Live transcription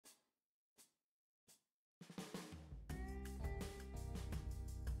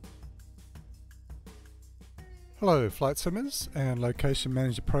Hello Flight Simmers and Location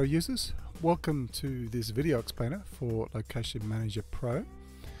Manager Pro users. Welcome to this video explainer for Location Manager Pro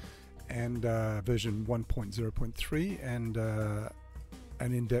and version 1.0.3 and an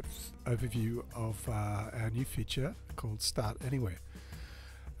in-depth overview of our new feature called Start Anywhere.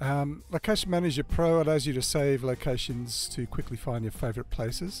 Location Manager Pro allows you to save locations to quickly find your favorite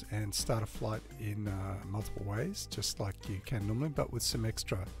places and start a flight in multiple ways, just like you can normally, but with some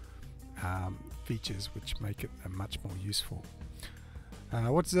extra features which make it much more useful.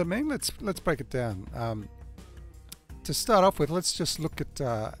 What does that mean? Let's break it down. To start off with, let's just look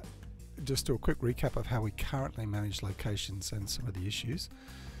at just do a quick recap of how we currently manage locations and some of the issues.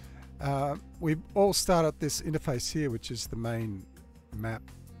 We all start at this interface here, which is the main map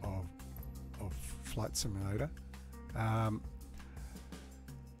of Flight Simulator.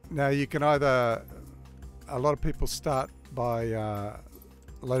 Now you can either, a lot of people start by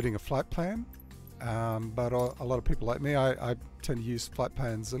loading a flight plan, but a lot of people like me, I tend to use flight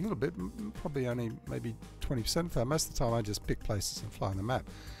plans a little bit, probably only maybe 20% of the time. Most of the time I just pick places and fly on the map.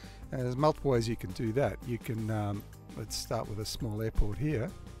 And there's multiple ways you can do that. You can, let's start with a small airport here.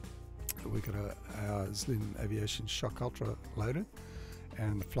 We've got our Zlin Aviation Shock Ultra loaded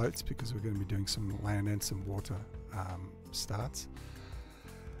and the floats, because we're going to be doing some land and some water starts.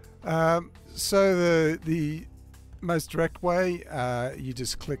 So the most direct way, you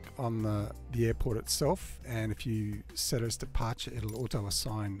just click on the airport itself, and if you set as departure, it'll auto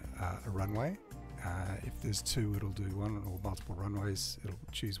assign a runway. If there's two, it'll do one, or multiple runways, it'll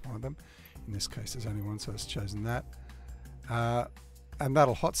choose one of them. In this case there's only one, so it's chosen that. And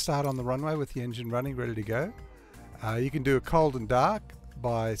that'll hot start on the runway with the engine running, ready to go. You can do a cold and dark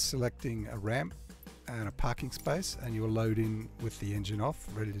by selecting a ramp and a parking space, and you'll load in with the engine off,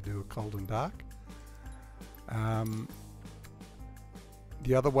 ready to do a cold and dark.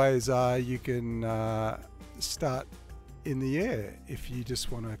 The other ways are you can start in the air. If you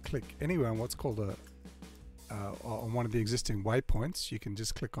just want to click anywhere on what's called on one of the existing waypoints, you can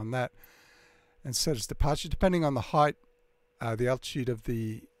just click on that and set its departure. Depending on the height, the altitude of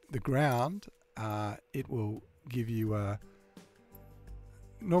the ground, it will give you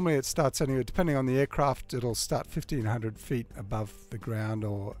normally it starts anywhere, depending on the aircraft, it'll start 1,500 feet above the ground,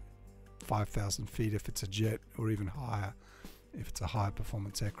 or 5,000 feet if it's a jet, or even higher if it's a high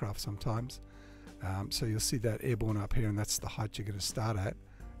performance aircraft sometimes. So you'll see that airborne up here, and that's the height you're going to start at.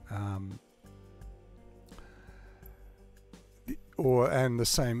 And the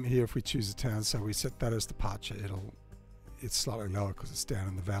same here if we choose a town, so we set that as departure, it's slightly lower because it's down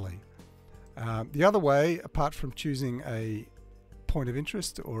in the valley. The other way, apart from choosing a point of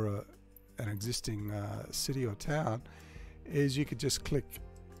interest or an existing city or town, is you could just click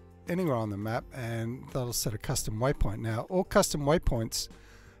anywhere on the map and that'll set a custom waypoint. Now all custom waypoints,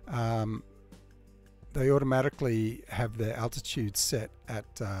 they automatically have their altitude set at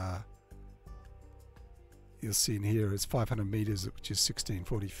you'll see in here it's 500 meters, which is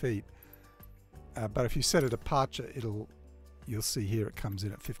 1640 feet, but if you set a departure, you'll see here it comes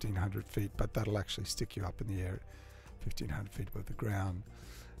in at 1,500 feet, but that'll actually stick you up in the air at 1,500 feet above the ground.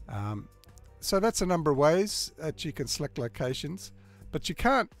 So that's a number of ways that you can select locations, but you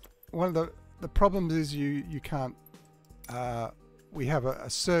can't. One of the problems is you can't. We have a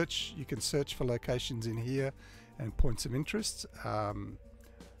search. You can search for locations in here and points of interest. So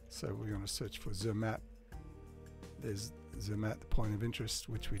we're going to search for Zermatt. There's Zermatt, the point of interest,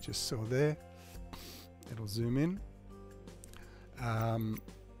 which we just saw there. It'll zoom in.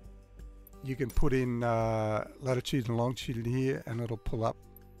 You can put in latitude and longitude in here, and it'll pull up.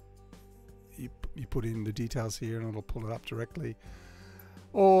 You put in the details here, and it'll pull it up directly.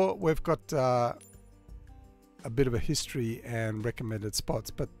 Or we've got a bit of a history and recommended spots,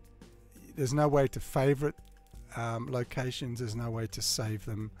 but there's no way to favorite locations. There's no way to save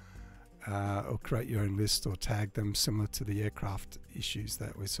them or create your own list or tag them, similar to the aircraft issues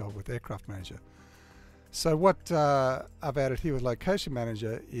that we solved with Aircraft Manager. So what I've added here with Location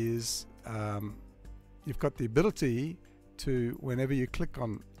Manager is you've got the ability to, whenever you click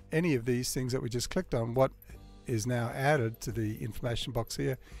on any of these things that we just clicked on, what is now added to the information box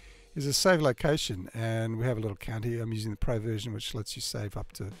here is a save location, and we have a little count here. I'm using the Pro version, which lets you save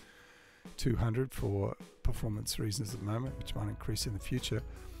up to 200 for performance reasons at the moment, which might increase in the future.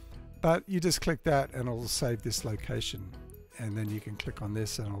 But you just click that and it'll save this location, and then you can click on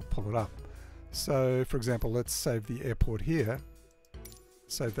this and it'll pull it up. So for example, let's save the airport here,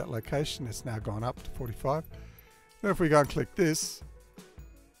 save that location. It's now gone up to 45. Then if we go and click this,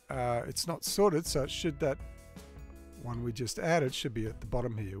 it's not sorted, so it should, that one we just added should be at the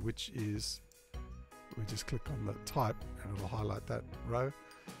bottom here, which is, we just click on the type and it'll highlight that row.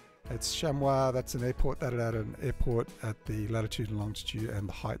 It's Chamois, that's an airport that at an airport at the latitude and longitude and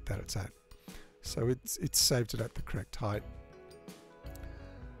the height that it's at. So it's saved it at the correct height.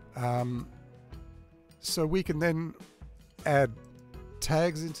 So we can then add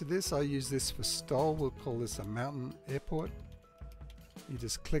tags into this. I use this for Stoll. We'll call this a mountain airport. You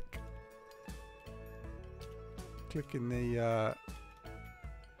just click in the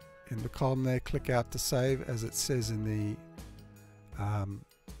column there, click out to save, as it says in the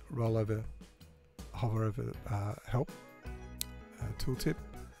rollover, hover over help tooltip.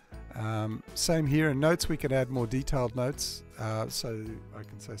 Same here in notes, we can add more detailed notes. So I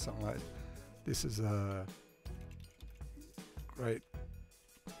can say something like, this is a great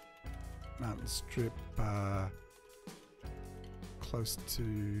mountain strip close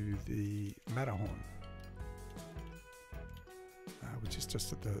to the Matterhorn, which is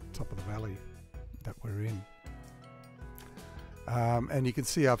just at the top of the valley that we're in. And you can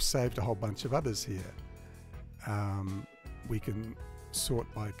see I've saved a whole bunch of others here. We can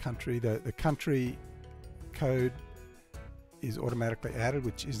sort by country. The country code is automatically added,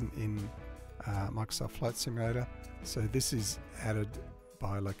 which isn't in Microsoft Flight Simulator. So this is added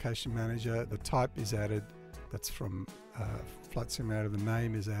by Location Manager. The type is added. That's from Flight Simulator. The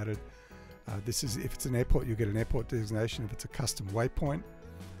name is added. This is, if it's an airport, you get an airport designation. If it's a custom waypoint,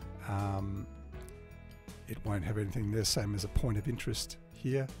 it won't have anything there, same as a point of interest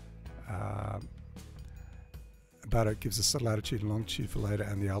here. But it gives us the latitude and longitude for later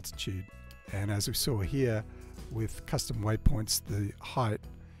and the altitude. And as we saw here with custom waypoints, the height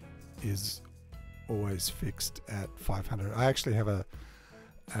is always fixed at 500. I actually have a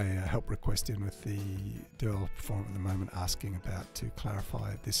help request in with the developer forum at the moment asking about to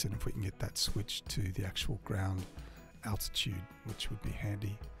clarify this and if we can get that switched to the actual ground altitude, which would be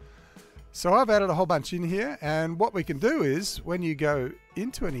handy. So I've added a whole bunch in here, and what we can do is when you go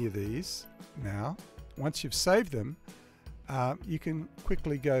into any of these now, once you've saved them, you can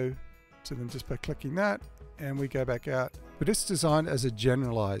quickly go to them just by clicking that, and we go back out. But it's designed as a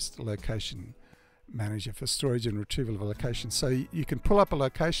generalized location manager for storage and retrieval of a location. So you can pull up a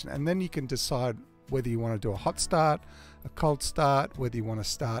location and then you can decide whether you want to do a hot start, a cold start, whether you want to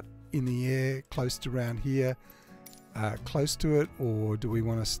start in the air close to around here, close to it, or do we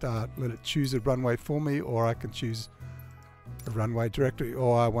want to start, let it choose a runway for me, or I can choose a runway directly,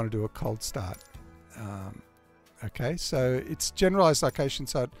 or I want to do a cold start. Okay, so it's generalized location,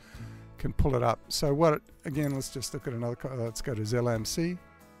 so it can pull it up. So again, let's just look at another, let's go to ZLMC.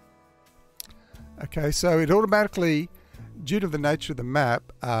 Okay, so it automatically, due to the nature of the map,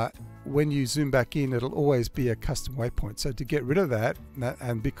 when you zoom back in, it'll always be a custom waypoint. So to get rid of that,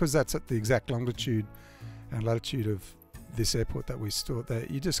 and because that's at the exact longitude and latitude of this airport that we stored there,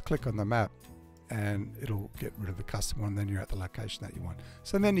 you just click on the map and it'll get rid of the custom one, and then you're at the location that you want.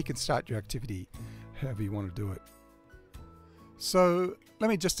 So then you can start your activity however you want to do it. So let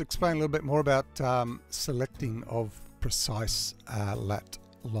me just explain a little bit more about selecting of precise lat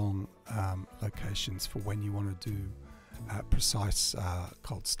long locations for when you want to do precise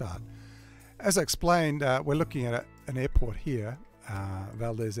cold start. As I explained, we're looking at an airport here,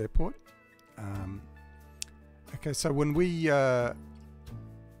 Valdez Airport. Okay, so when we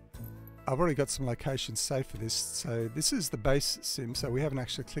I've already got some locations saved for this. So this is the base sim, so we haven't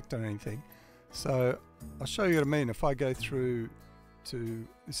actually clicked on anything. So I'll show you what I mean. If I go through to,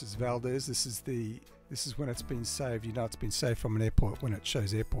 this is Valdez, this is when it's been saved. You know it's been saved from an airport when it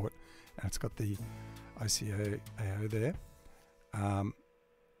shows airport, and it's got the ICAO there. And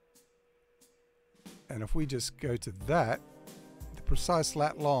if we just go to that, the precise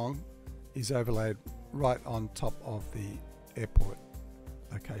lat long is overlaid right on top of the airport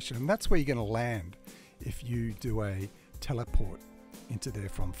location, and that's where you're going to land if you do a teleport into there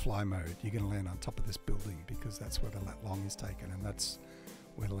from fly mode. You're going to land on top of this building because that's where the lat long is taken, and that's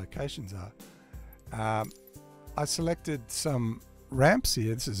where the locations are. I selected some ramps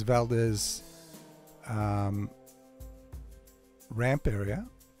here. This is Valdez ramp area,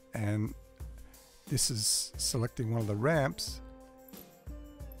 and this is selecting one of the ramps.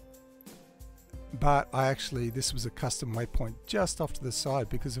 But this was a custom waypoint just off to the side,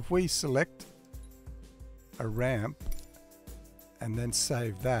 because if we select a ramp and then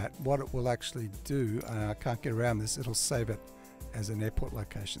save that, what it will actually do, and I can't get around this, it'll save it as an airport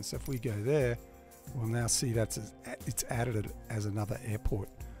location. So if we go there, we'll now see that it's added it as another airport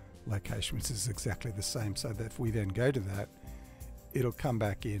location, which is exactly the same. So that if we then go to that, it'll come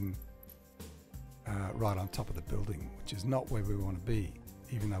back in right on top of the building, which is not where we want to be,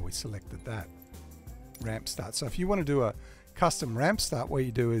 even though we selected that ramp start. So if you want to do a custom ramp start, what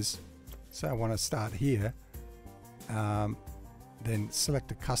you do is, say I want to start here, then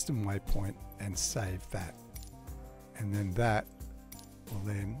select a custom waypoint and save that. And then that will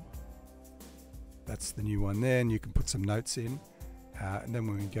then, that's the new one there, and you can put some notes in. And then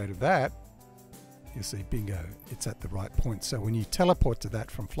when we go to that, you'll see bingo, it's at the right point. So when you teleport to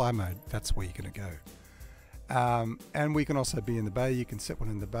that from fly mode, that's where you're going to go. And we can also be in the bay. You can set one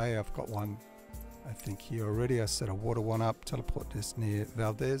in the bay. I've got one, I think, here already. I set a water one up, teleport this near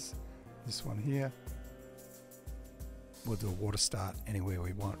Valdez. This one here. We'll do a water start anywhere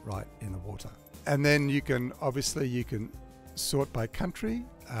we want, right in the water. And then you can, obviously, you can sort by country.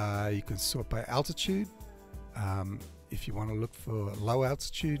 You can sort by altitude. If you want to look for low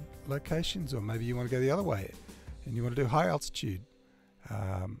altitude locations, or maybe you want to go the other way and you want to do high altitude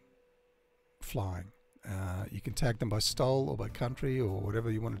flying. You can tag them by stole or by country or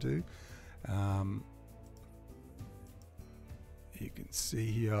whatever you want to do. You can see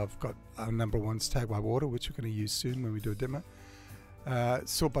here I've got our number one's tagged by water, which we're going to use soon when we do a demo.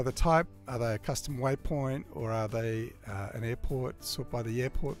 Sort by the type. Are they a custom waypoint, or are they an airport? Sort by the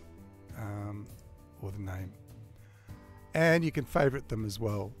airport or the name. And you can favorite them as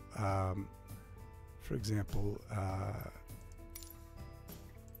well. For example,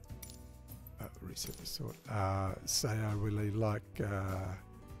 reset the sort. Say I really like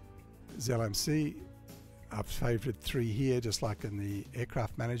ZLMC. I've favorited 3 here, just like in the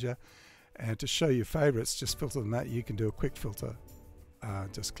aircraft manager. And to show your favorites, just filter them out. You can do a quick filter,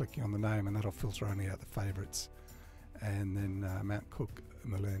 just clicking on the name, and that'll filter only out the favorites. And then Mount Cook,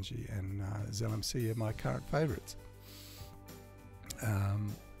 Mulanje, and ZLMC are my current favorites.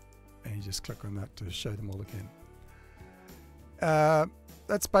 And you just click on that to show them all again.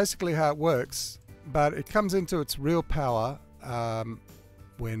 That's basically how it works, but it comes into its real power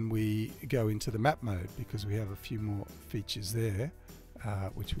when we go into the map mode, because we have a few more features there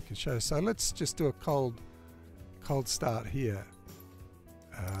which we can show. So let's just do a cold start here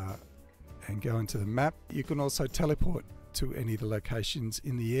and go into the map. You can also teleport to any of the locations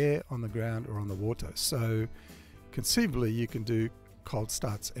in the air, on the ground, or on the water. So conceivably you can do cold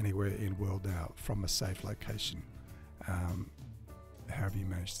starts anywhere in world now from a safe location, however you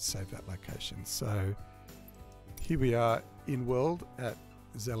manage to save that location. So here we are in world at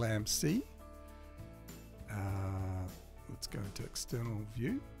ZLMC. Let's go into external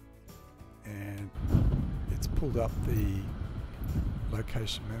view, and it's pulled up the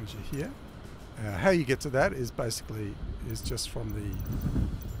location manager here. How you get to that is basically just from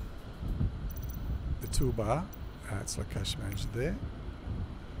the toolbar. It's location manager there.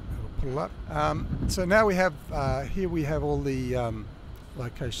 It'll pull up. So now we have here we have all the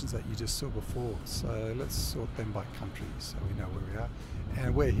locations that you just saw before. So let's sort them by country so we know where we are.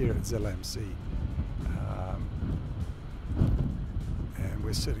 And we're here at ZLMC. And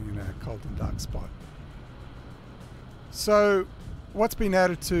we're sitting in our cold and dark spot. So what's been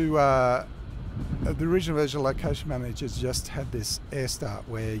added to the original version of Location Manager just had this air start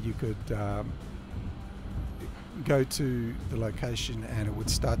where you could go to the location and it would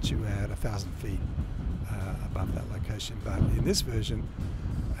start you at 1,000 feet above that location. But in this version,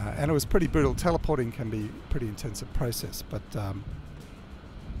 and it was pretty brutal, teleporting can be a pretty intensive process, but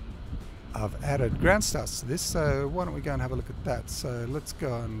I've added ground starts to this, so why don't we go and have a look at that. So let's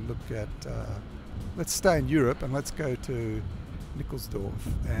go and look at, let's stay in Europe and let's go to Nickelsdorf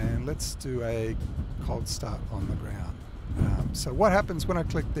and let's do a cold start on the ground. So what happens when I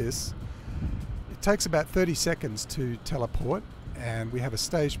click this, it takes about 30 seconds to teleport, and we have a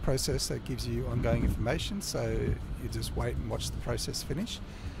staged process that gives you ongoing information, so you just wait and watch the process finish.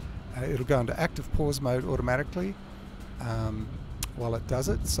 It'll go into active pause mode automatically while it does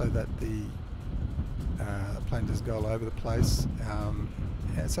it, so that the plane doesn't go all over the place.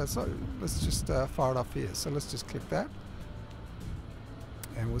 Yeah, so let's just fire it off here. So let's just click that,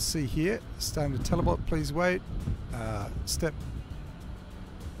 and we'll see here, starting to teleport. Please wait. Step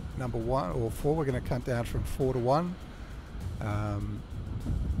number 1 or 4. We're going to count down from 4 to 1.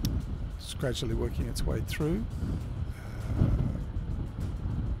 It's gradually working its way through.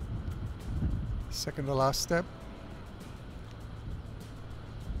 Second to last step.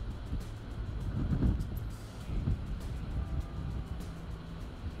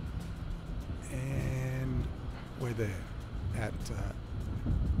 And we're there at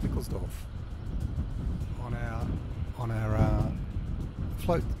Nickelsdorf on our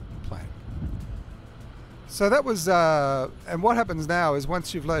float plane. So that was, and what happens now is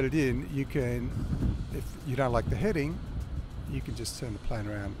once you've loaded in, you can, if you don't like the heading, you can just turn the plane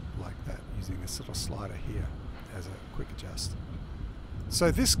around like that using this little slider here as a quick adjust.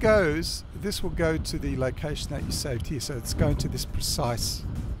 So this will go to the location that you saved here. So it's going to this precise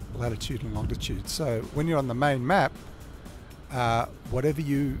latitude and longitude. So when you're on the main map, whatever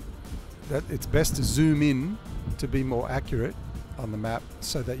it's best to zoom in to be more accurate on the map,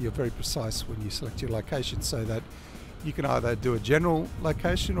 so that you're very precise when you select your location, so that you can either do a general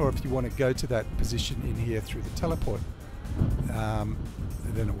location, or if you want to go to that position in here through the teleport,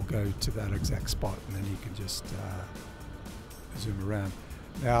 then it will go to that exact spot, and then you can just zoom around.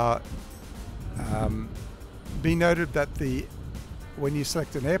 Now, be noted that when you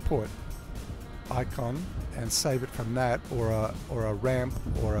select an airport icon and save it from that, or a ramp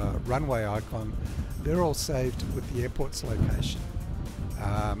or a runway icon, they're all saved with the airport's location.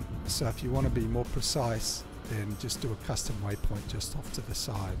 So if you want to be more precise, then just do a custom waypoint just off to the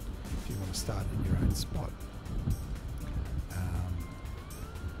side if you want to start in your own spot.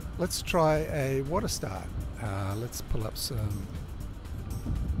 Let's try a water start. Let's pull up some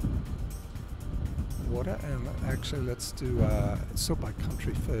water, and actually let's do sort by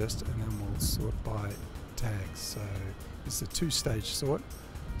country first, and then we'll sort by tags. So it's a two-stage sort,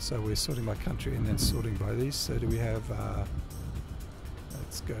 so we're sorting by country and then sorting by these. So do we have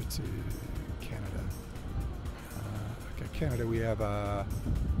let's go to Canada. Okay, Canada, we have a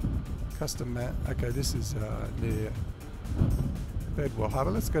custom map. Okay, this is near Bedwell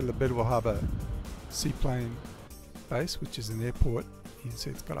Harbour. Let's go to the Bedwell Harbour seaplane base, which is an airport. You can see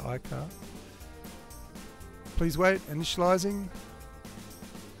it's got an iCar. Please wait, initializing.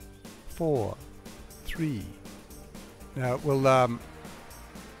 4, 3. Now we'll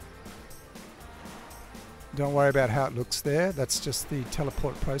don't worry about how it looks there. That's just the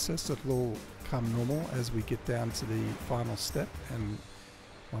teleport process. It'll all come normal as we get down to the final step, and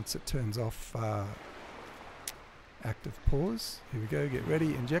once it turns off active pause. Here we go, get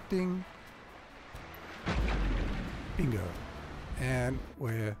ready, injecting. Bingo. And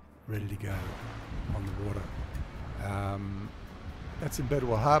we're ready to go on the water. That's in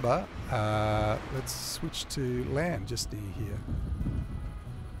Bedwell Harbour. Let's switch to land just near here.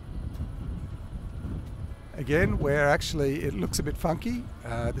 Again, where actually it looks a bit funky.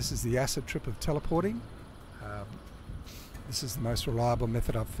 This is the acid trip of teleporting. This is the most reliable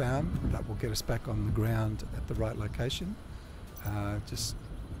method I've found that will get us back on the ground at the right location. Just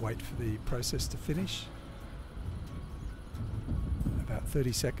wait for the process to finish. About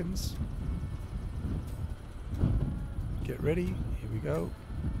 30 seconds. Get ready, here we go.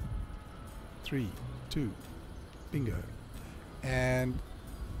 3, 2, bingo. And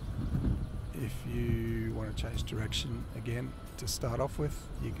if you want to change direction again to start off with,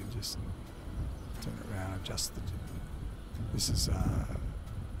 you can just turn it around, adjust the. This is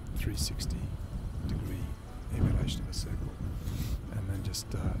 360 degree emulation of a circle, and then just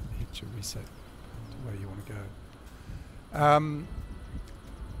hit your reset to where you want to go.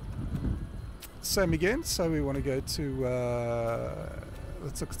 Same again, so we want to go to,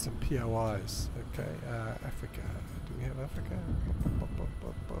 let's look at some POIs. Okay, Africa. Do we have Africa?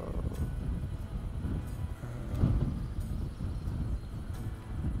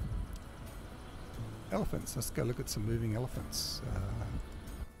 Elephants. Let's go look at some moving elephants.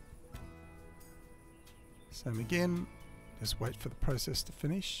 Same again. Just wait for the process to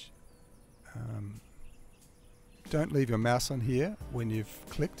finish. Don't leave your mouse on here when you've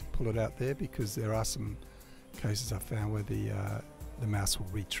clicked. Pull it out there, because there are some cases I've found where the mouse will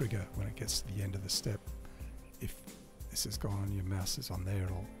re-trigger when it gets to the end of the step. If this is gone and your mouse is on there,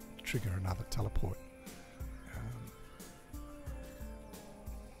 it'll trigger another teleport.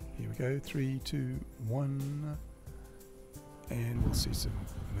 Here we go, 3, 2, 1, and we'll see some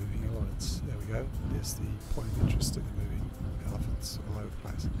moving elephants. There we go. There's the point of interest of the moving elephants all over the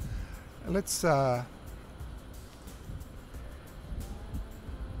place. And let's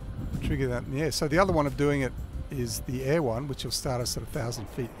trigger that in the air. So the other one of doing it is the air one, which will start us at 1,000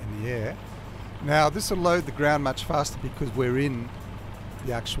 feet in the air. Now this will load the ground much faster because we're in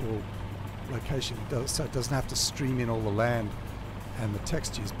the actual location, so it doesn't have to stream in all the land and the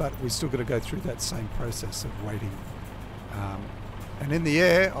textures, but we still got to go through that same process of waiting. And in the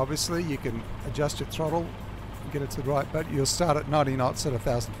air, obviously, you can adjust your throttle and get it to the right, but you'll start at 90 knots at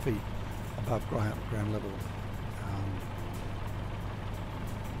 1,000 feet above ground level.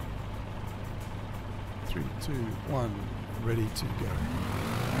 3, 2, 1, ready to go.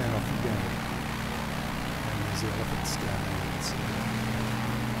 And off you go. And there's the elephants down there.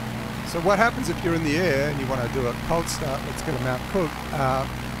 So what happens if you're in the air and you want to do a cold start? Let's go to Mount Cook.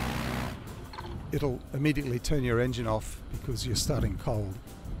 It'll immediately turn your engine off because you're starting cold.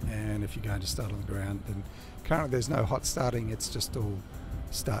 And if you're going to start on the ground, then currently there's no hot starting. It's just all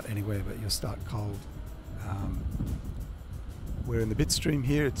start anywhere, but you'll start cold. We're in the bit stream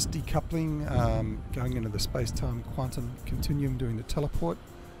here. It's decoupling, going into the space-time quantum continuum, doing the teleport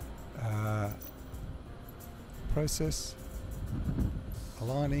process.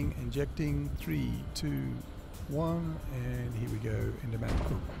 Aligning, injecting, 3, 2, 1, and here we go into Mount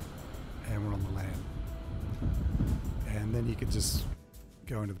Cook, and we're on the land. And then you can just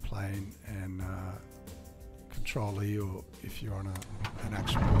go into the plane and control E, or if you're on an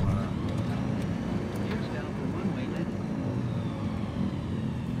actual Gears down for one-way landing.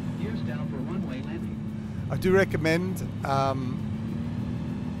 Gears down for one-way landing. I do recommend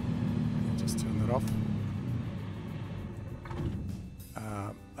just turn that off.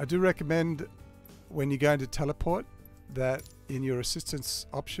 I do recommend when you go into teleport that in your assistance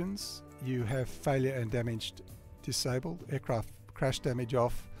options you have failure and damage disabled, aircraft crash damage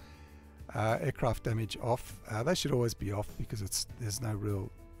off, aircraft damage off. They should always be off because there's no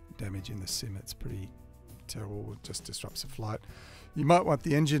real damage in the sim. It's pretty terrible. It just disrupts the flight. You might want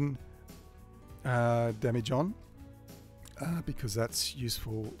the engine damage on because that's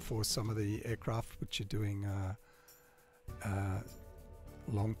useful for some of the aircraft which are doing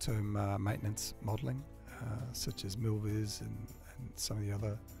long-term maintenance modeling, such as Milviz and some of the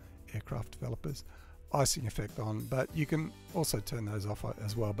other aircraft developers. Icing effect on, but you can also turn those off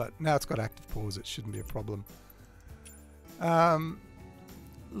as well. But now it's got active pause, it shouldn't be a problem.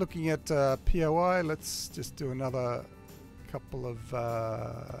 Looking at POI, let's just do another couple of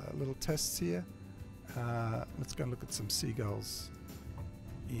little tests here. Let's go and look at some seagulls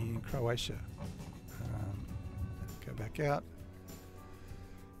in Croatia. Go back out.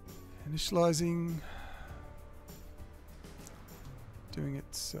 Initializing, doing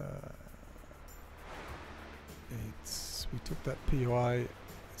its, we took that POI, it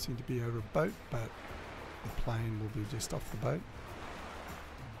seemed to be over a boat, but the plane will be just off the boat.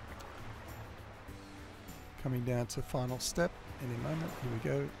 Coming down to final step any moment, here we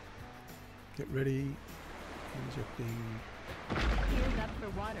go. Get ready, injecting. Gears up for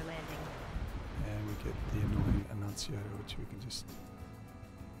water landing. And we get the annoying annunciator, which we can just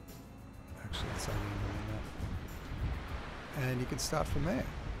actually say that. And you can start from there.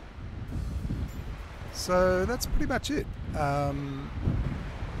 So that's pretty much it.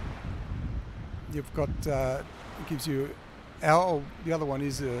 You've got, it gives you, the other one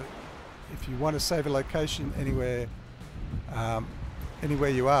is if you want to save a location anywhere, anywhere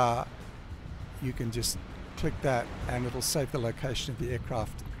you are, you can just click that and it'll save the location of the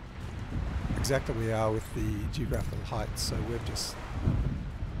aircraft exactly where we are with the geographical height. So we've just,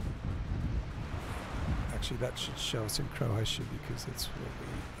 actually that should show us in Croatia because that's where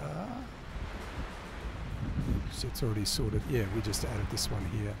we are. It's already sorted. Yeah, we just added this one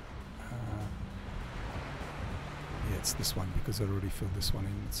here. Yeah, it's this one because I already filled this one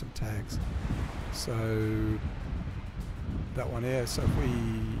in with some tags. So that one here. So if we,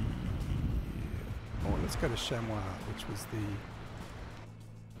 let's go to Chamois, which was the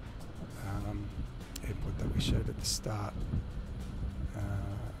airport that we showed at the start.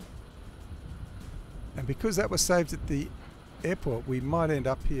 And because that was saved at the airport, we might end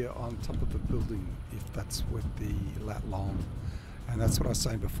up here on top of a building if that's with the lat long. And that's what I was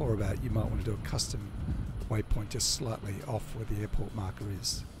saying before about you might want to do a custom waypoint just slightly off where the airport marker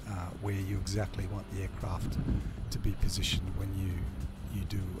is, where you exactly want the aircraft to be positioned when you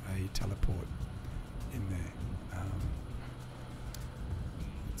do a teleport in there.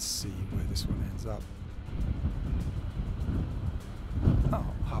 Let's see where this one ends up. Oh,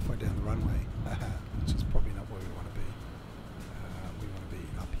 halfway down the runway, which is probably not where we want to be. We want to be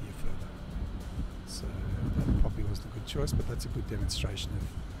up here further. So that probably wasn't a good choice, but that's a good demonstration of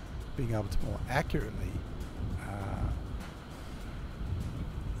being able to more accurately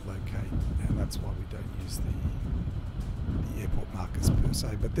locate, and that's why we don't use the airport markers per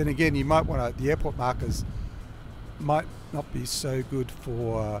se. But then again, you might want to, the airport markers might not be so good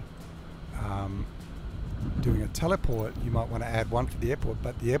for doing a teleport. You might want to add one for the airport,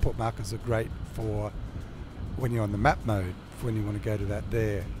 but the airport markers are great for when you're on the map mode, for when you want to go to that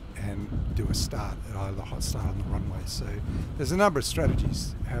there and do a start at either hot start on the runway. So there's a number of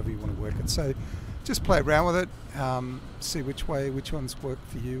strategies however you want to work it. So just play around with it, see which ones work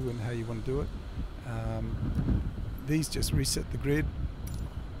for you and how you want to do it. These just reset the grid.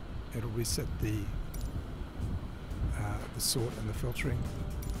 It'll reset the sort and the filtering,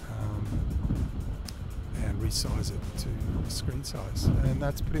 and resize it to screen size, and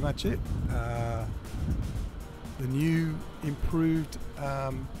that's pretty much it. The new improved,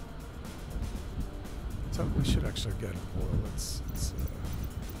 so we should actually go to the water. Let's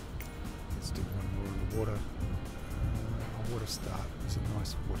do one more in the water. A water start. It's a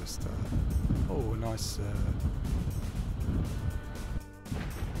nice water start. Oh, a nice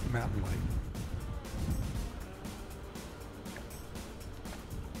mountain lake.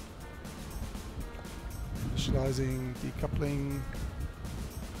 initializing, decoupling.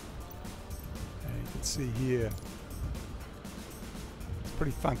 And you can see here, it's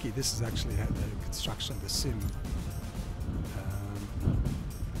pretty funky. This is actually how the construction of the sim.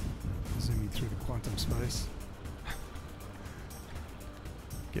 Zooming through the quantum space.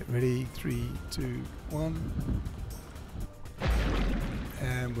 Get ready, 3, 2, 1.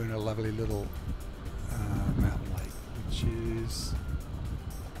 And we're in a lovely little mountain lake, which is,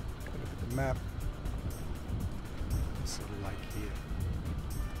 look at the map, this little lake here.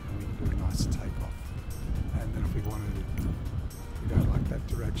 And we can do a nice takeoff. And then if we wanted to, we don't like that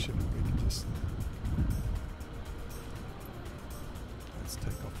direction, we can just, let's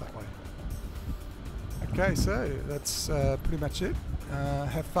take off that way. Okay, so that's pretty much it.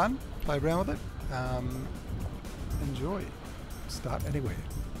 Have fun, play around with it, enjoy. Start anywhere.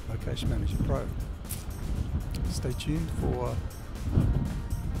 Location Manager Pro. Stay tuned for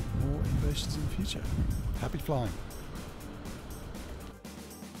more innovations in the future. Happy flying.